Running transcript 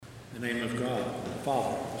In the name of God, the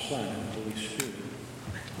Father, the Son, and the Holy Spirit.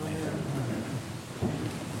 Amen.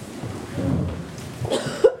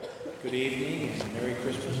 Good evening and Merry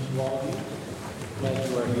Christmas to all of you. Glad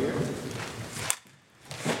you are here.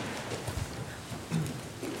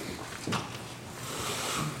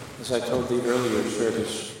 As I told the earlier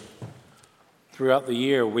service, throughout the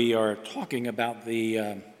year we are talking about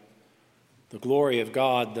the glory of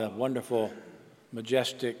God, the wonderful,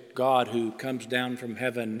 majestic God who comes down from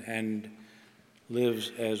heaven and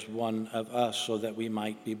lives as one of us so that we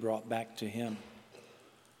might be brought back to him.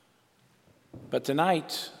 But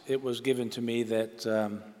tonight it was given to me that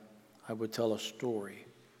I would tell a story.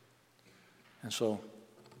 And so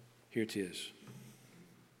here it is.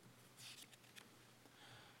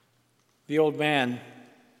 The old man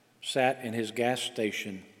sat in his gas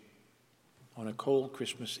station on a cold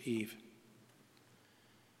Christmas Eve.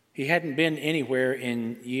 He hadn't been anywhere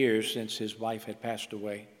in years since his wife had passed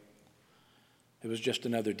away. It was just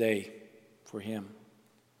another day for him.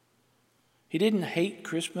 He didn't hate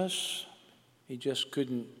Christmas. He just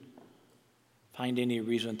couldn't find any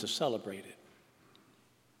reason to celebrate it.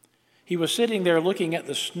 He was sitting there looking at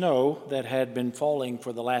the snow that had been falling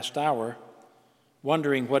for the last hour,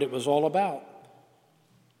 wondering what it was all about,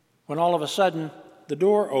 when all of a sudden the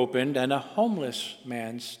door opened and a homeless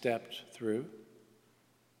man stepped through.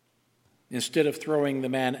 Instead of throwing the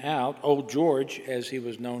man out, Old George, as he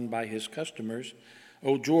was known by his customers,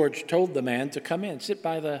 Old George told the man to come in, sit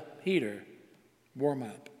by the heater, warm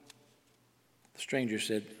up. The stranger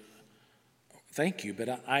said, "Thank you,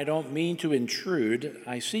 but I don't mean to intrude.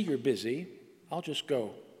 I see you're busy. I'll just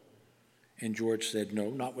go." And George said,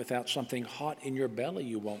 "No, not without something hot in your belly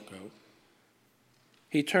you won't go."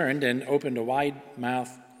 He turned and opened a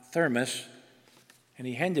wide-mouthed thermos, and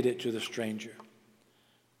he handed it to the stranger.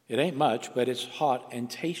 "It ain't much, but it's hot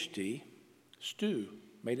and tasty. Stew,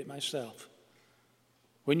 made it myself.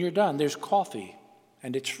 When you're done, there's coffee,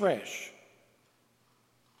 and it's fresh."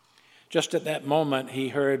 Just at that moment, he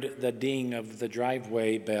heard the ding of the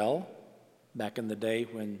driveway bell, back in the day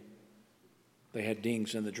when they had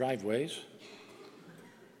dings in the driveways.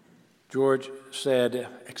 George said,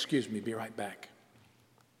 "Excuse me, be right back."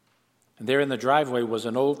 And there in the driveway was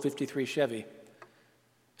an old 53 Chevy.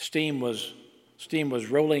 Steam was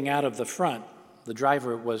rolling out of the front. The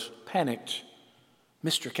driver was panicked.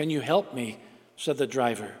 "Mister, can you help me?" said the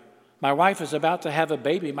driver. "My wife is about to have a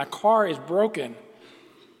baby. My car is broken."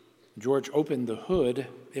 George opened the hood.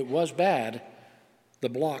 It was bad. The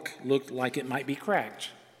block looked like it might be cracked.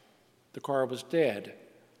 The car was dead.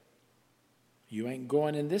 "You ain't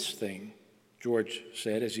going in this thing," George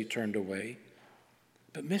said as he turned away.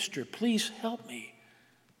 "But mister, please help me."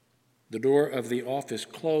 The door of the office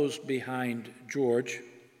closed behind George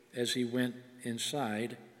as he went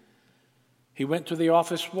inside. He went to the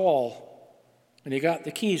office wall, and he got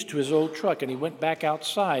the keys to his old truck, and he went back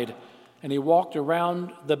outside, and he walked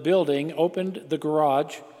around the building, opened the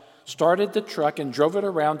garage, started the truck, and drove it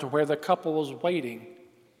around to where the couple was waiting.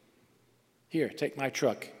 "Here, take my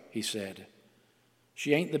truck," he said.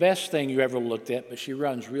 "She ain't the best thing you ever looked at, but she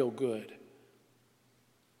runs real good."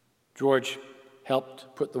 George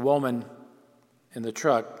helped put the woman in the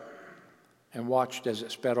truck and watched as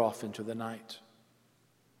it sped off into the night.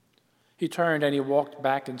 He turned and he walked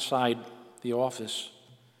back inside the office.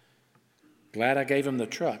 "Glad I gave him the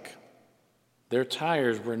truck. Their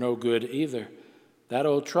tires were no good either. That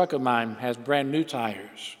old truck of mine has brand new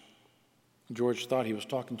tires." George thought he was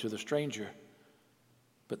talking to the stranger,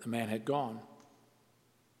 but the man had gone.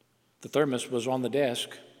 The thermos was on the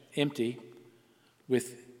desk, empty,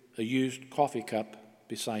 with a used coffee cup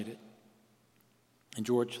beside it. And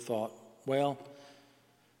George thought, well,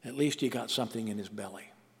 at least he got something in his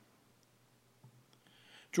belly.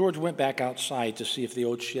 George went back outside to see if the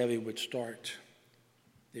old Chevy would start.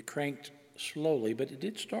 It cranked slowly, but it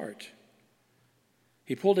did start.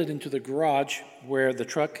 He pulled it into the garage where the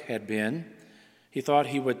truck had been. He thought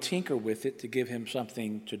he would tinker with it to give him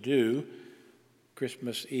something to do.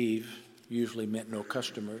 Christmas Eve usually meant no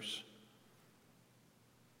customers.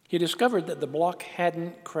 He discovered that the block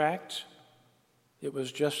hadn't cracked. It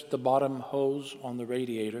was just the bottom hose on the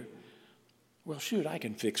radiator. "Well, shoot, I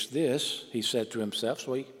can fix this," he said to himself,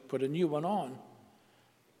 so he put a new one on.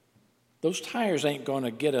 Those tires ain't going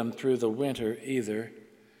to get him through the winter either.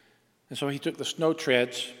 And so he took the snow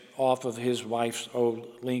treads off of his wife's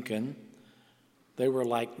old Lincoln. They were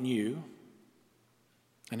like new,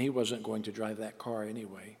 and he wasn't going to drive that car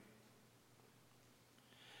anyway.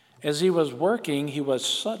 As he was working, he was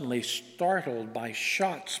suddenly startled by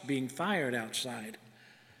shots being fired outside.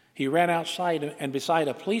 He ran outside, and beside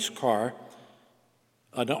a police car,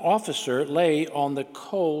 An officer lay on the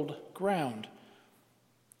cold ground.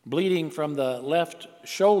 Bleeding from the left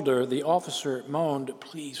shoulder, the officer moaned,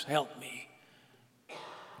 "Please help me."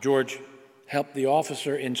 George helped the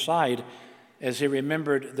officer inside as he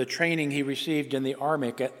remembered the training he received in the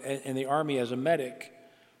army as a medic.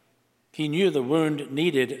 He knew the wound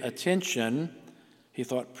needed attention. He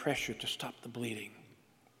thought pressure to stop the bleeding.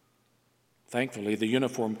 Thankfully, the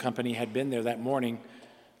uniform company had been there that morning,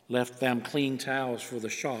 left them clean towels for the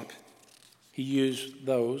shop. He used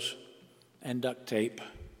those and duct tape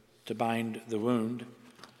to bind the wound.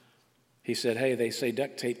 He said, "Hey, they say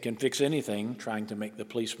duct tape can fix anything," trying to make the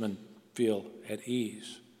policeman feel at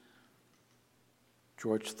ease.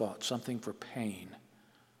 George thought, something for pain.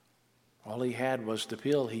 All he had was the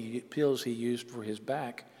pills he used for his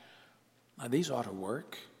back. Now, these ought to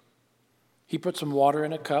work. He put some water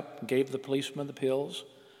in a cup and gave the policeman the pills.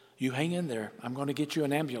 "You hang in there. I'm going to get you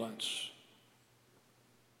an ambulance."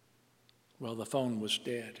 Well, the phone was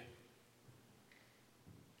dead.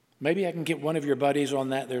 "Maybe I can get one of your buddies on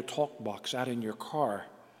that there talk box out in your car."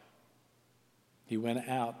 He went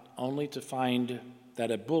out only to find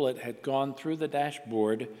that a bullet had gone through the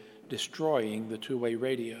dashboard, destroying the two-way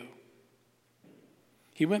radio.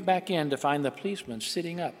 He went back in to find the policeman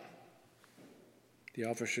sitting up. The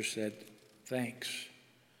officer said, "Thanks.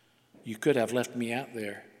 You could have left me out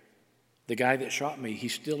there. The guy that shot me,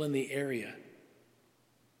 he's still in the area."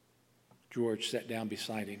 George sat down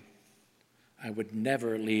beside him. "I would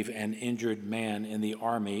never leave an injured man in the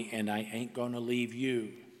army, and I ain't going to leave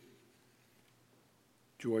you."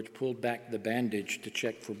 George pulled back the bandage to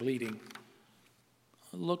check for bleeding.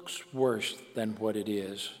 "It looks worse than what it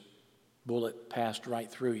is. Bullet passed right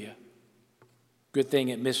through you. Good thing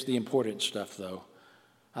it missed the important stuff, though.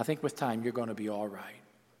 I think with time you're going to be all right."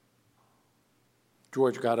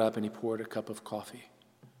 George got up and he poured a cup of coffee.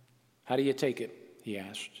 "How do you take it?" he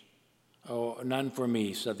asked. "Oh, none for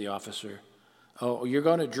me," said the officer. "Oh, you're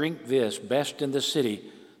going to drink this, best in the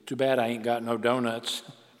city. Too bad I ain't got no donuts."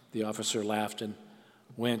 The officer laughed and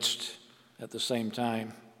winced at the same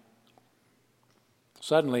time.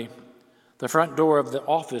 Suddenly, the front door of the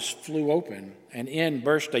office flew open, and in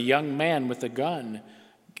burst a young man with a gun.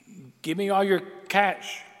 "Give me all your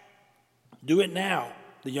cash. Do it now,"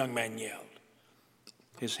 the young man yelled.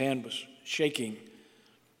 His hand was shaking,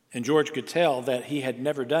 and George could tell that he had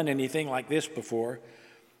never done anything like this before.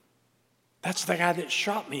 "That's the guy that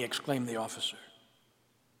shot me," exclaimed the officer.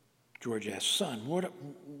 George asked, "Son,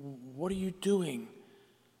 what are you doing?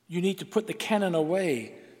 You need to put the cannon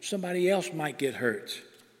away. Somebody else might get hurt."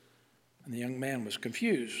 And the young man was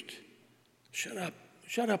confused. Shut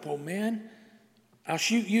up, old man. I'll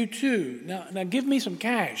shoot you too. Now give me some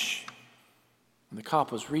cash." And the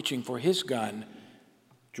cop was reaching for his gun.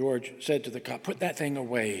 George said to the cop, "Put that thing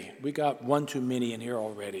away. We got one too many in here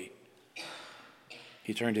already."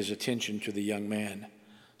 He turned his attention to the young man.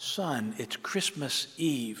 "Son, it's Christmas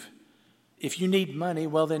Eve. If you need money,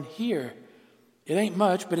 well then here. It ain't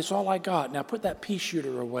much, but it's all I got. Now put that pea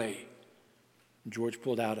shooter away." George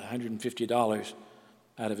pulled out $150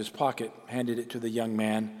 out of his pocket, handed it to the young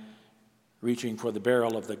man, reaching for the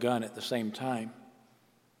barrel of the gun at the same time.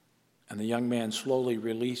 And the young man slowly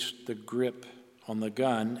released the grip on the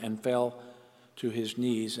gun and fell to his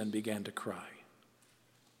knees and began to cry.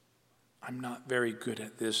 "I'm not very good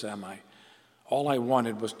at this, am I? All I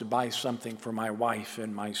wanted was to buy something for my wife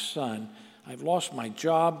and my son. I've lost my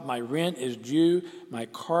job, my rent is due, my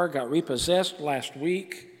car got repossessed last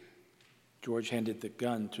week." George handed the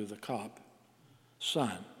gun to the cop.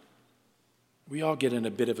 "Son, we all get in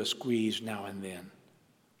a bit of a squeeze now and then.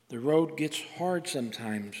 The road gets hard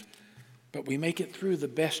sometimes, but we make it through the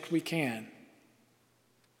best we can."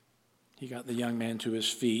 He got the young man to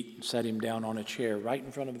his feet and sat him down on a chair right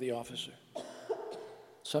in front of the officer.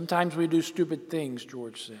 "Sometimes we do stupid things,"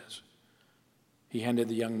 George says. He handed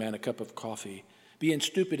the young man a cup of coffee. "Being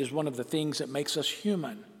stupid is one of the things that makes us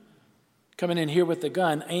human. Coming in here with the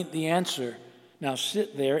gun ain't the answer. Now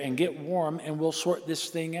sit there and get warm and we'll sort this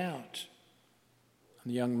thing out."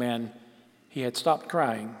 And the young man, he had stopped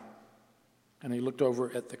crying, and he looked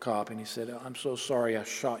over at the cop and he said, "I'm so sorry I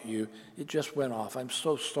shot you. It just went off. I'm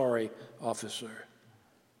so sorry, officer."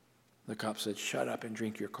 The cop said, "Shut up and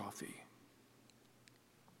drink your coffee."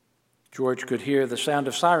 George could hear the sound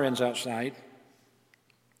of sirens outside.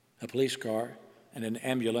 A police car and an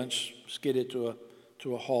ambulance skidded to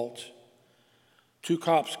a halt. Two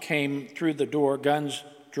cops came through the door, guns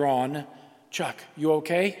drawn. "Chuck, you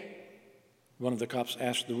okay?" One of the cops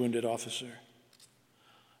asked the wounded officer.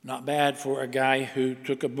 "Not bad for a guy who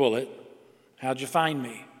took a bullet. How'd you find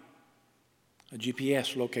me?" "A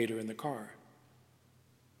GPS locator in the car."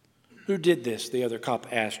 "Who did this?" the other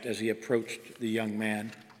cop asked as he approached the young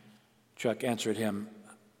man. Chuck answered him,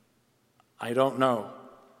 "I don't know.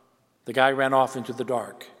 The guy ran off into the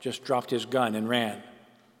dark, just dropped his gun and ran."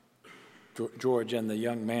 George and the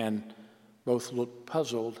young man both looked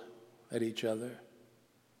puzzled at each other.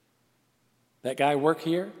 "That guy work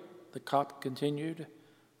here?" the cop continued.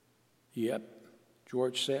 "Yep,"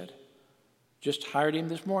 George said. "Just hired him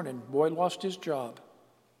this morning. Boy lost his job."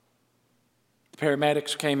 The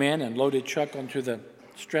paramedics came in and loaded Chuck onto the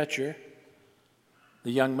stretcher.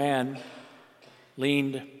 The young man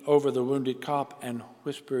leaned over the wounded cop and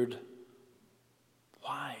whispered,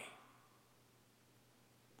 "Why?"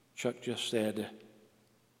 Chuck just said,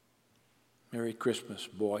 "Merry Christmas,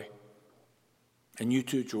 boy. And you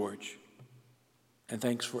too, George. And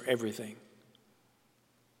thanks for everything."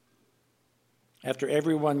 After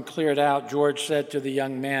everyone cleared out, George said to the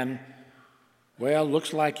young man, "Well,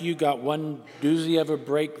 looks like you got one doozy of a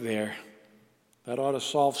break there. That ought to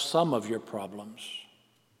solve some of your problems."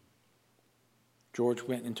 George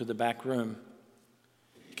went into the back room,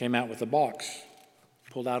 came out with a box,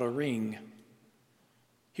 pulled out a ring.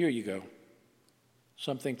 "Here you go.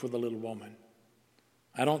 Something for the little woman.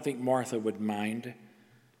 I don't think Martha would mind.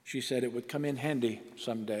 She said it would come in handy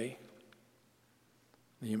someday."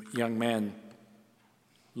 The young man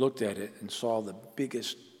looked at it and saw the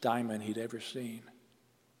biggest diamond he'd ever seen.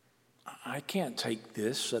 "I can't take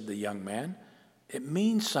this," said the young man. "It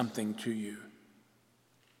means something to you."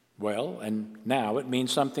 "Well, and now it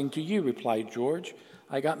means something to you," replied George.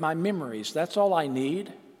 "I got my memories. That's all I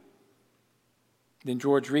need." Then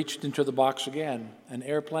George reached into the box again. An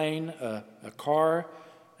airplane, a car,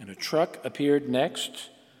 and a truck appeared next.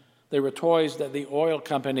 They were toys that the oil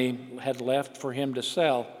company had left for him to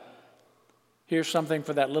sell. "Here's something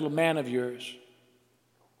for that little man of yours."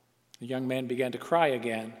 The young man began to cry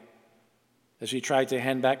again as he tried to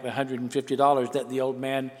hand back the $150 that the old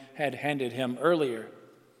man had handed him earlier.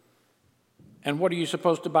 "And what are you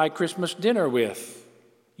supposed to buy Christmas dinner with?"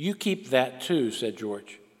 "You keep that too," said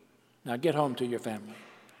George. "Now get home to your family."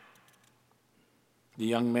 The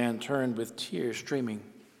young man turned with tears streaming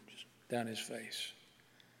just down his face.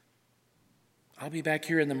 "I'll be back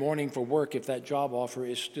here in the morning for work if that job offer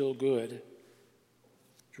is still good."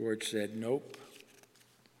 George said, "Nope.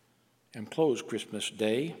 I'm closed Christmas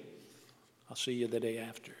Day. I'll see you the day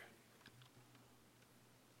after."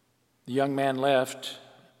 The young man left,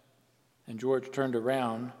 and George turned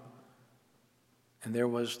around, and there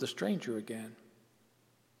was the stranger again.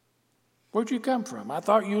 "Where'd you come from? I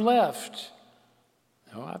thought you left."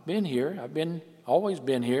 "No, I've been here. Always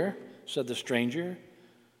been here," said the stranger.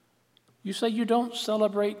 "You say you don't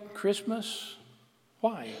celebrate Christmas?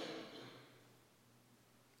 Why?"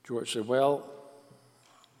 George said, "Well,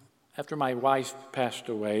 after my wife passed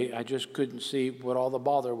away, I just couldn't see what all the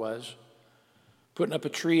bother was. Putting up a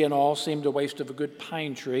tree and all seemed a waste of a good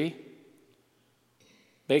pine tree.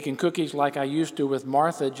 Baking cookies like I used to with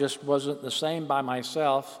Martha just wasn't the same by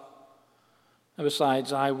myself. And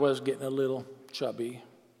besides, I was getting a little chubby."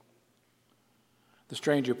 The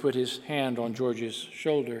stranger put his hand on George's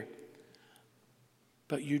shoulder.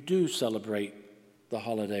 "But you do celebrate the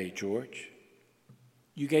holiday, George.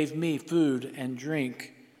 You gave me food and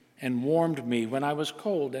drink and warmed me when I was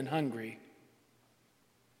cold and hungry.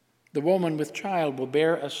 The woman with child will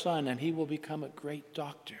bear a son, and he will become a great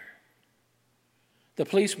doctor. The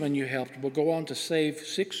policeman you helped will go on to save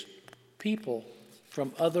 6 people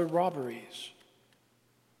from other robberies.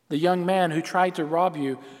 The young man who tried to rob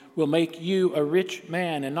you will make you a rich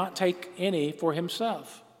man and not take any for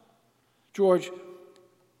himself. George,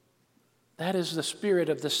 that is the spirit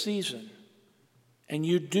of the season, and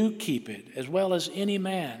you do keep it as well as any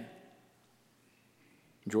man."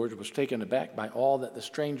 George was taken aback by all that the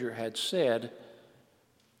stranger had said.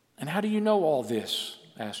 "And how do you know all this?"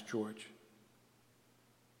 asked George.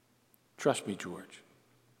 "Trust me, George.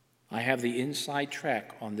 I have the inside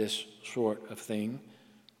track on this sort of thing.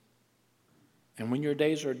 And when your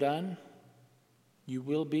days are done, you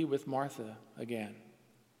will be with Martha again."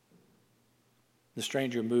 The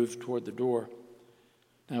stranger moved toward the door.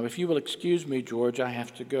 "Now, if you will excuse me, George, I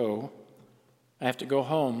have to go. I have to go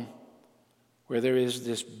home, where there is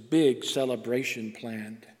this big celebration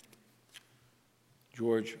planned."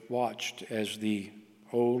 George watched as the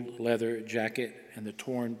old leather jacket and the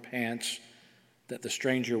torn pants that the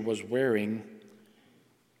stranger was wearing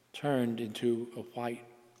turned into a white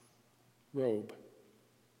robe.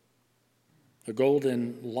 A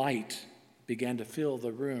golden light began to fill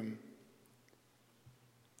the room.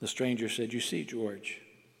 The stranger said, "You see, George,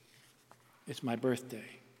 it's my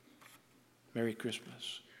birthday. Merry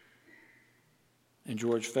Christmas." And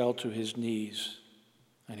George fell to his knees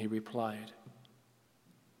And he replied,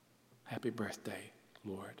 "Happy birthday,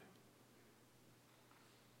 Lord."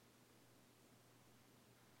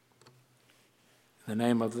 In the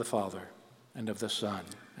name of the Father, and of the Son,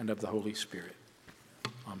 and of the Holy Spirit.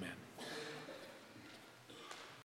 Amen.